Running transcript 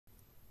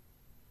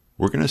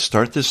We're going to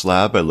start this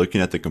lab by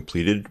looking at the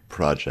completed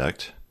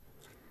project.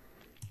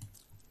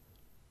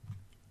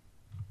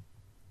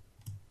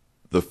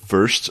 The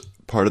first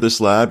part of this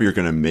lab, you're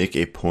going to make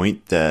a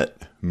point that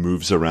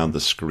moves around the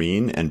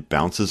screen and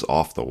bounces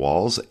off the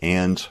walls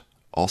and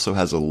also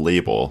has a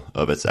label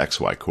of its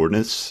XY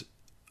coordinates.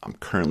 I'm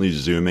currently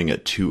zooming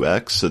at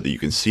 2x so that you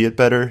can see it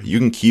better. You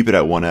can keep it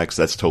at 1x,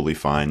 that's totally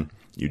fine.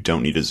 You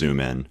don't need to zoom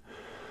in.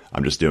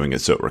 I'm just doing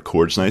it so it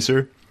records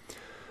nicer.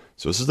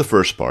 So this is the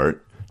first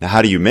part. Now,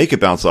 how do you make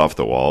it bounce off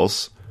the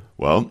walls?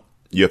 Well,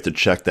 you have to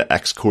check the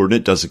x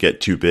coordinate doesn't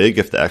get too big.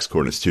 If the x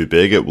coordinate is too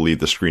big, it will leave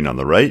the screen on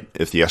the right.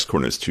 If the x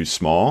coordinate is too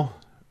small,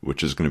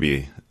 which is going to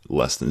be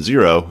less than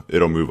 0,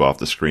 it'll move off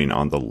the screen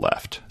on the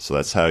left. So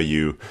that's how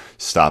you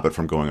stop it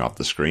from going off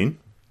the screen.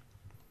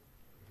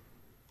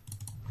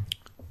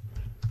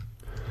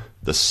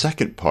 The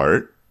second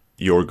part,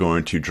 you're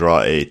going to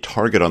draw a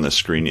target on the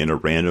screen in a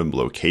random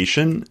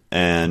location,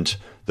 and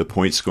the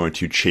point's going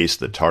to chase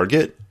the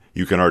target.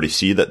 You can already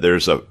see that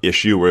there's an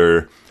issue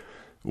where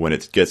when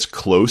it gets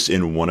close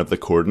in one of the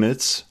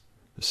coordinates,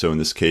 so in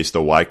this case,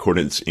 the y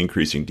coordinate's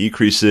increasing,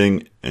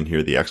 decreasing, and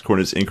here the x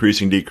coordinate's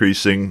increasing,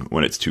 decreasing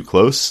when it's too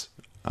close.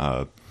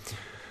 To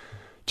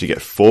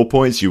get full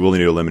points, you will need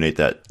to eliminate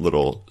that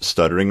little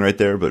stuttering right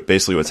there, but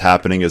basically what's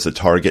happening is the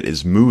target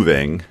is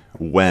moving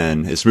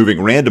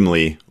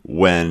randomly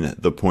when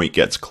the point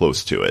gets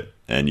close to it.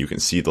 And you can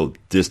see the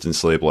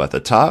distance label at the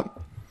top.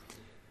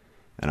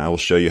 And I will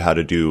show you how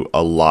to do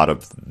a lot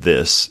of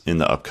this in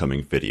the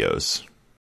upcoming videos.